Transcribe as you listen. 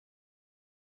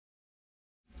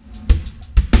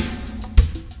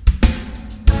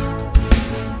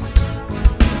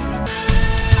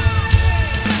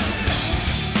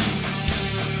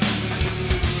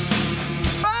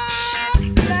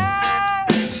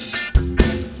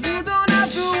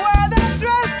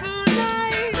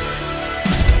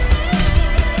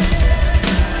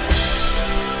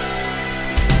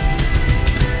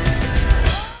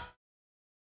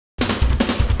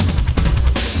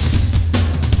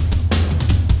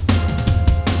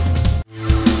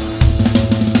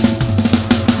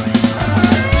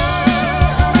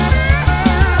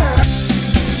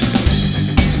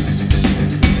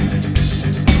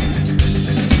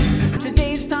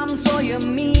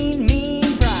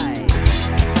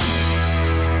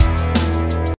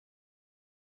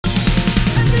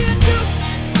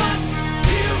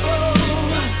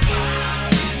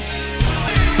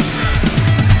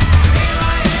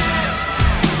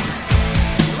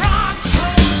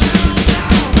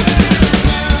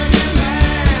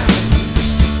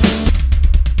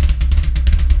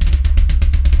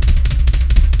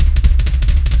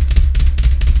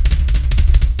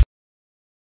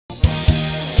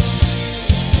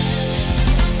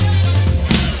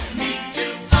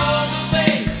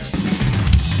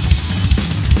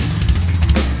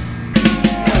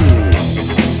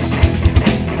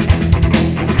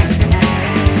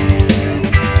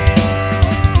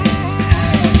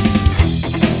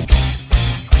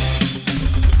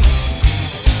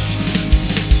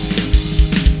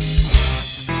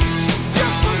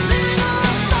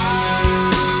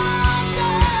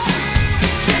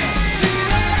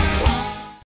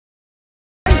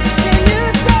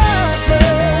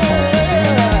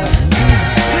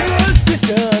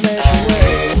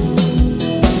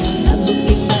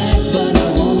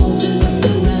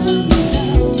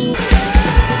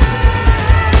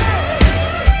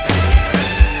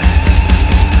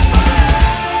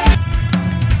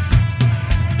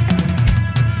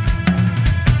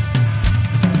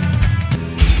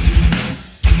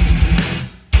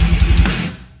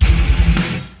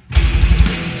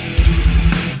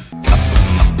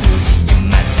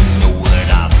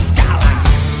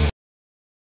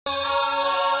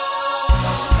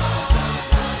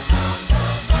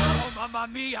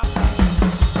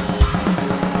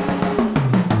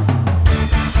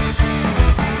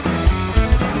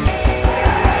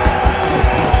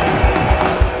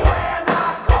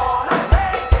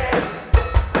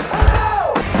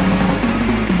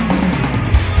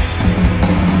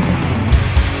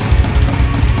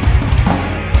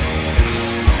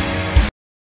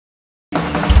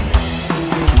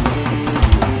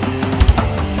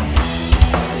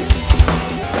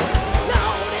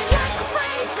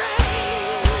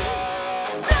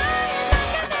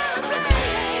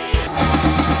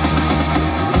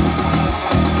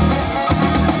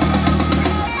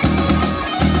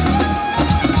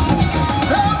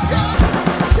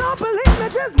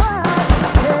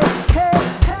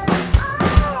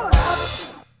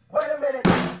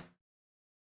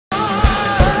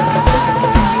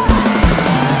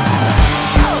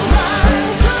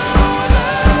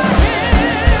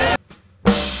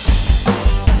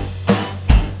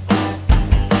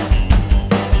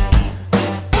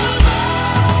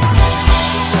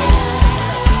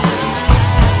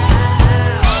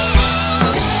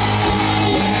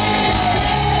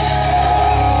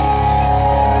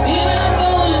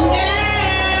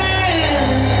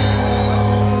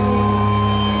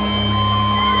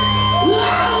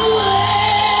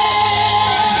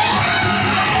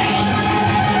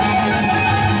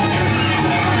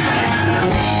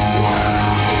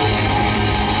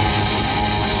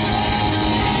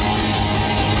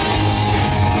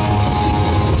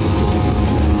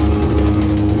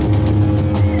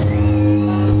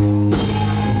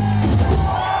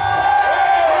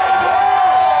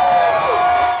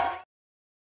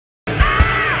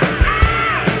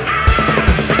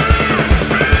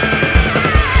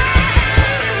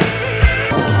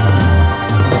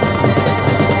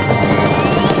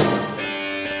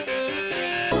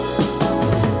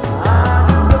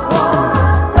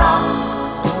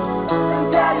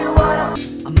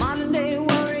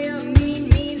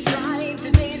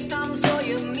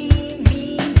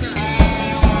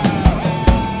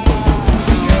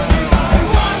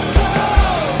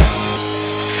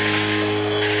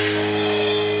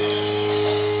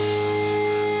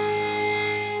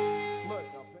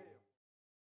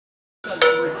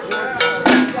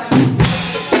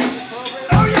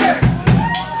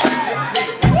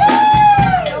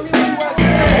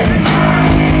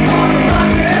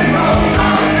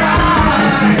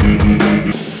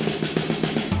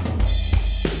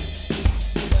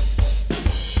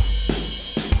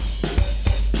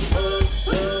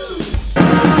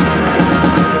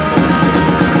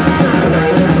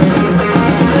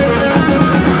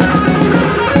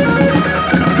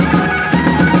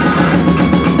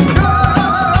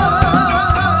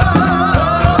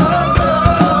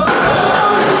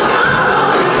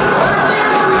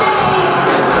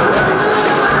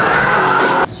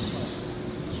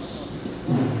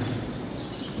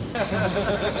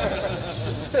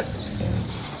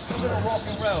rock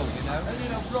and roll, you know? A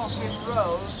little rock and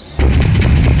roll.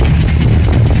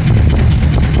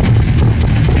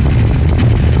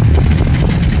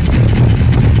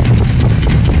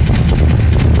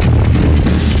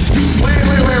 Wait.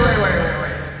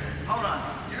 Hold on.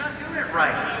 You're not doing it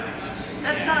right.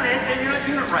 That's not it. Then you're not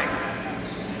doing it right.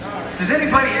 Does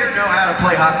anybody here know how to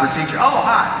play Hot for Teacher? Oh,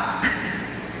 hot.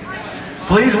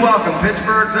 Please welcome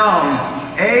Pittsburgh's own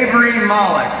Avery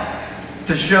Malik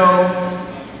to show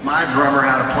my drummer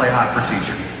how to play Hot for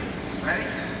Teacher. Ready?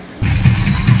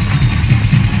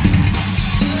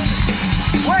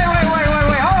 Wait.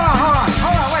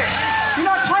 Hold on, wait. You're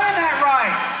not playing that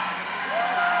right.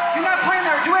 You're not playing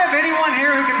that. Do we have anyone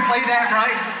here who can play that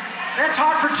right? That's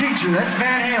Hot for Teacher. That's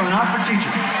Van Halen, Hot for Teacher.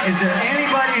 Is there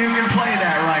anybody who can play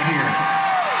that right here?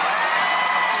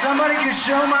 Somebody can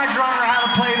show my drummer how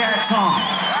to play that song.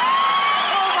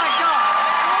 Oh my God!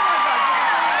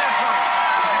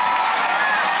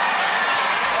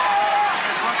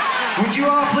 Would you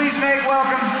all please make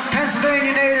welcome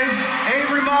Pennsylvania native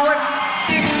Avery Malik?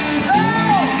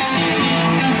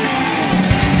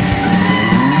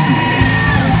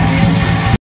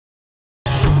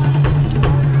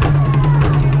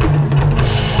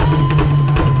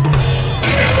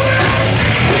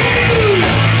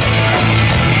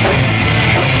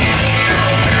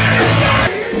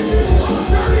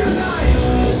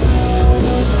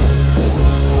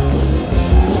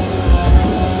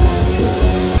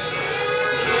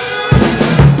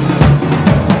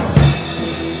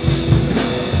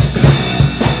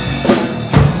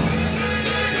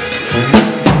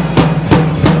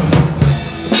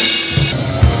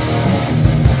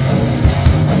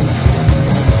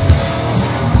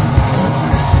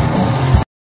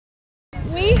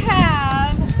 We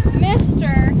have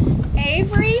Mr.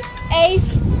 Avery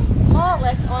Ace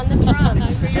Malik on the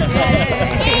drums for your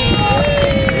pleasure.